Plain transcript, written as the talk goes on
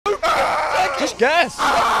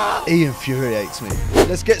guess. He infuriates me.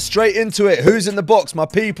 Let's get straight into it. Who's in the box? My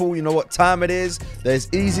people, you know what time it is.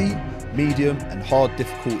 There's easy, medium, and hard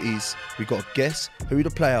difficulties. We got to guess who the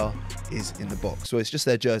player is in the box. So it's just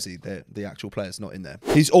their jersey. The actual player's not in there.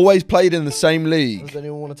 He's always played in the same league. Does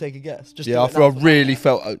anyone want to take a guess? Just yeah, I really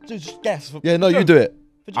felt... Just guess. Yeah, no, you do it.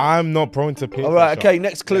 I'm not prone to peer All right, pressure. okay,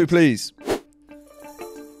 next clue, please.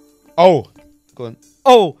 Oh. Go on.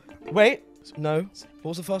 Oh, wait. No. What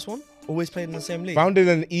was the first one? Always played in the same league. Founded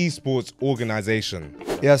an esports organization.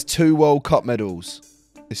 He has 2 World Cup medals.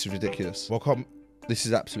 This is ridiculous. World Cup. This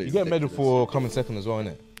is absolutely You get a medal ridiculous. for coming second as well,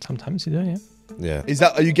 innit? Sometimes you do, yeah. Yeah. Is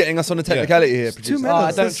that? Are you getting us on a technicality here? Two producer? medals. I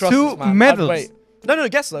don't There's trust two this man. medals. Wait. No,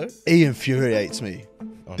 guess though. He infuriates me.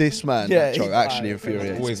 This man, Yeah, Nacho, he- actually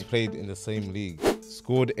infuriates Always me. played in the same league.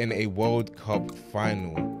 Scored in a World Cup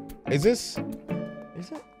final. Is this?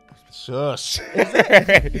 Is it? Shush.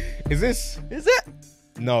 Is this? Is it?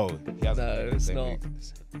 No. He hasn't No, played in the it's same not.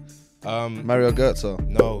 league. Mario Götze.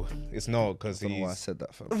 No, it's not because I don't know why I he's. said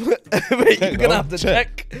that for. Wait, you're gonna have to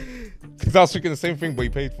check. Because I was thinking the same thing, but he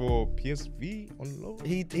played for PSV on loan.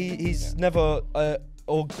 He's never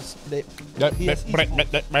He has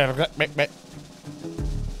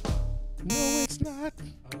No, it's not.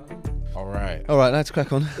 All right. All right, let's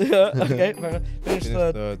crack on. okay, fair enough. Finished Finished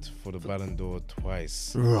third. third for the Ballon d'Or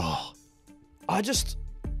twice. I don't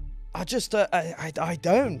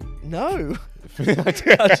know. That's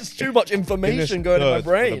just too much information Finished going in my third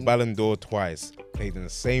for the brain. Ballon d'Or twice. Played in the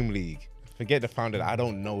same league. Forget the founder. I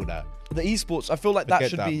don't know that. The esports, I feel like Forget that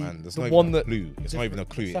should be man. There's the not one even a that. clue. It's not even a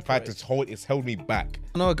clue. In fact, separates. it's held me back.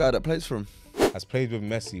 I know a guy that plays for him. Has played with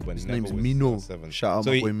Messi, but His never name's with Mino. CR7. Shout out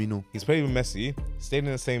So my boy Mino. He's played with Messi, stayed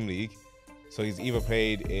in the same league. So he's either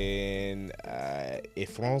played in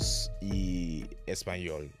France y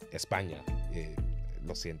Español. España. Yeah,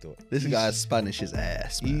 lo siento. This guy's Spanish as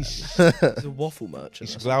ass, man. He's a waffle merchant.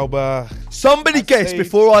 Ich glaube. Somebody I guess say-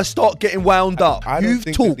 before I start getting wound up. I don't You've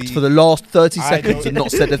think talked that for the last 30 I seconds don't- and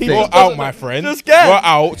not said a thing. You're out, my friend. Just guess. You're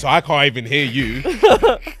out, so I can't even hear you.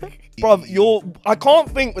 Bruv, I can't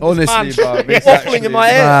think with Honestly, this man bruv, it's waffling actually in my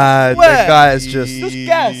head. mad. Swear. The guy is just... Just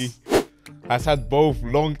guess. Has had both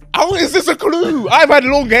long. How is this a clue? I've had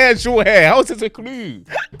long hair and short hair. How is this a clue?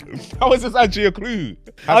 How is this actually a clue?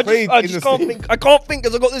 I just can't think. I can't think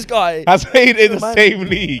because I got this guy. Has played in the Man. same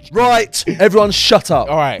league. Right, everyone shut up.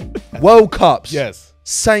 All right. World Cups. Yes.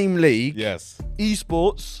 Same league. Yes.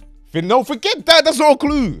 Esports. No, forget that. That's not a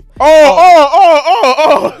clue.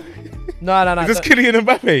 Oh. No. Is this Kylian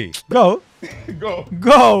Mbappe? Go. Go.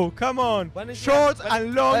 Go. Come on. When is Short that?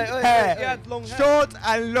 and long Wait, he hair. had long hair. Short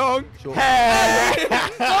and long hair.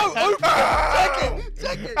 No, open it.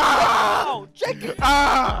 Check it. Ow, check it.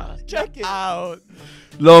 Check it. Out.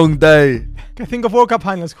 Long day. Okay, think of World Cup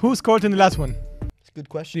finals. Who scored in the last one? It's a good Did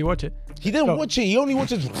question. you watch it? He didn't Go. watch it. He only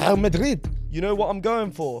watches Real Madrid. You know what I'm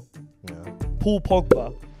going for? Yeah. Paul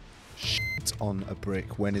Pogba. It's on a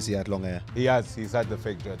brick. When has he had long hair? He has. He's had the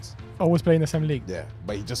fake dreads. Always playing the same league. Yeah,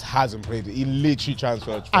 but he just hasn't played it. He literally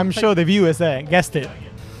transferred. I'm sure the viewers there guessed it.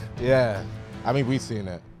 Yeah. I mean, we've seen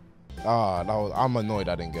it. I'm annoyed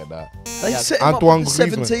I didn't get that. They Yeah. set him Antoine up with the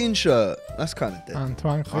Griezmann. 17 shirt. That's kind of dead.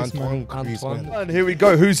 Antoine Griezmann. Antoine Griezmann. And here we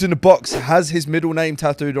go. Who's in the box? Has his middle name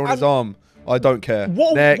tattooed on his arm? I don't care.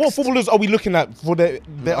 What Next. footballers are we looking at for their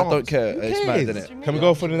I arms? don't care. Who It's cares? mad, innit? Can we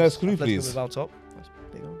go for the next clue, Let's go please? with our top. That's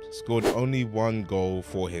big arms. Scored only 1 goal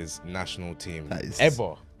for his national team. That is-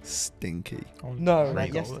 Ever. Stinky. No, Great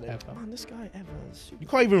like goal yesterday. ever. Man, this guy ever is super You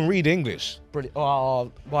can't even read English. brilliant.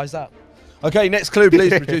 Oh, why is that? Okay, next clue, please,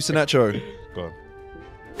 producer Nacho. Go on.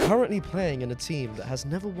 Currently playing in a team that has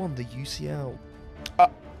never won the UCL.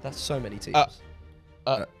 That's so many teams.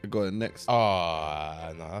 Go on, next.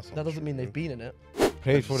 No, that's that not doesn't mean they've been in it.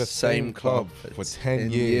 Played for the same club for 10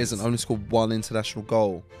 years. and only scored 1 international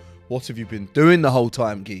goal. What have you been doing the whole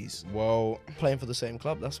time, Geese? Well, Playing for the same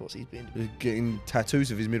club. That's what he's been doing. Getting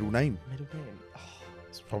tattoos of his middle name. Middle name. Oh,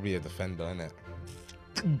 it's probably a defender, isn't it?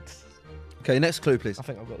 Okay, next clue, please. I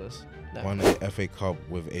think I've got this. No. Won a FA Cup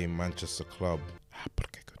with a Manchester club.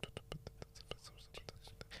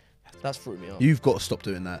 That's threw me off. You've got to stop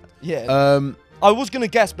doing that. Yeah. I was gonna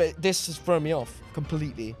guess, but this has thrown me off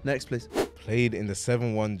completely. Next, please. Played in the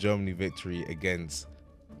 7-1 Germany victory against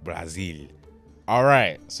Brazil. All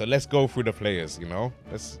right, so let's go through the players, you know?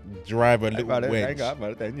 Let's drive a little wedge.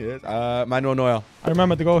 Manuel Neuer. I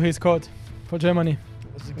remember the goal he scored for Germany.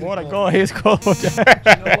 What a goal he scored for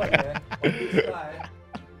Germany.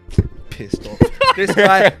 Pissed off. This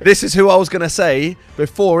guy, this is who I was going to say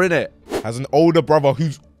before, innit? Has an older brother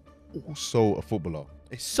who's also a footballer.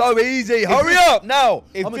 It's so easy. Hurry up now.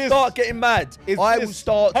 Is I'm going to this- start getting mad. is I will this-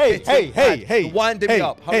 start Hey, getting mad. You're winding me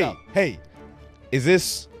up. Hurry up. Hey, Is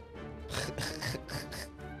this?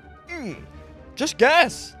 Just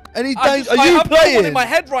guess. Any I danger? just- Are I you have no one in playing? my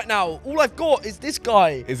head right now. All I've got is this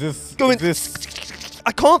guy. Is this? Going- Is this?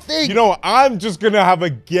 I can't think. You know what? I'm just gonna have a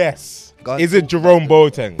guess. Guys, Is it Jerome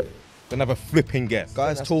Boateng? Gonna have a flipping guess.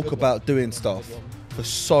 Guys That's a talk good about one. doing That's a stuff good one. for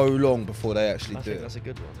so long before they actually I do think it. that's a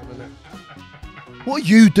good one. What are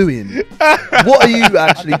you doing? What are you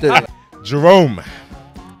actually doing? Jerome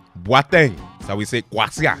Boateng. That's how we say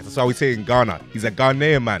Kwasia. That's how we say in Ghana. He's a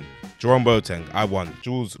Ghanaian man. Jerome Boateng. I won.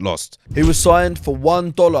 Jules lost. He was signed for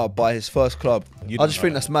 $1 by his first club. You I just know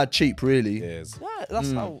think that. that's mad cheap, really. Yes. Yeah,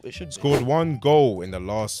 that's how it should be. Scored 1 goal in the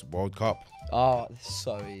last World Cup. Oh, this is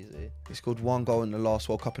so easy. He scored 1 goal in the last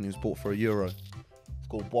World Cup and he was bought for €1.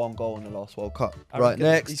 Scored 1 goal in the last World Cup. I Right, reckon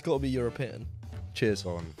next. He's got to be European. Cheers.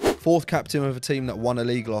 Go on. 4th captain of a team that won a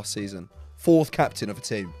league last season. 4th captain of a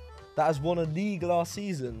team. That has won a league last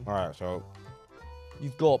season. All right, so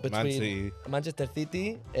You've got Man between City, Manchester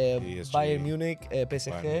City, PSG, Bayern Munich,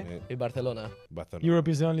 PSG, Bayern Munich. and Barcelona. Barcelona. Europe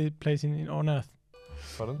is the only place on earth.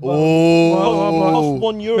 Pardon? Oh. Lost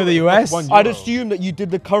 1 euro. For the US? One I'd euro. assume that you did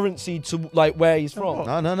the currency to like where he's from.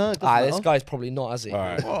 No, no, no. it doesn't Ah, this matter. guy's probably not, has he? All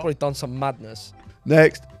right. He's probably done some madness.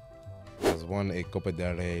 Next. Has won a Copa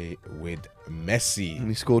del Rey with Messi. And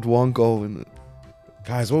he scored 1 goal in it.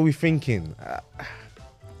 Guys, what are we thinking?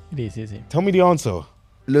 It is easy. Tell me the answer.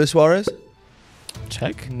 Luis Suarez?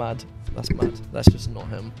 Check. Mad. That's mad. That's just not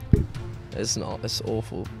him. It's not. It's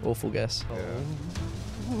awful. Awful guess.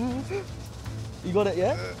 You got it,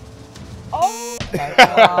 yeah? Oh!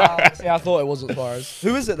 Yeah, I thought it wasn't Suarez.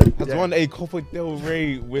 Who is it then? Has won a Copa del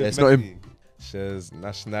Rey with Yeah, it's Messi. not him. Shares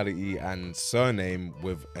nationality and surname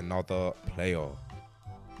with another player.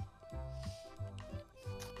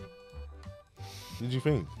 What did you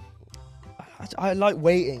think? I like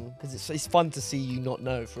waiting because it's fun to see you not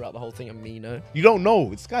know throughout the whole thing and me know. You don't know.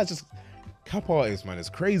 This guy's just cap artist, man.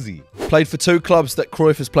 It's crazy. Played for 2 clubs that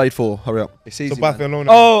Cruyff has played for. Hurry up. It's easy. So man.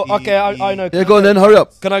 Barcelona. Oh, okay, I know. Yeah, go on then. Hurry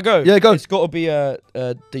up. Can I go? Yeah, go. It's got to be De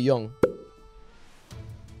Jong.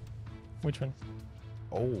 Which one?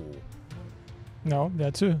 Oh, No, there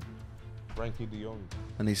are 2. Frankie De Jong.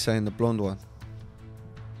 And he's saying the blonde one.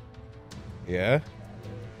 Yeah.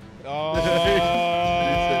 Oh.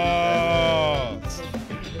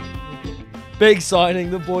 Big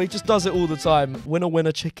signing. The boy just does it all the time. Winner,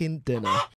 winner, chicken dinner.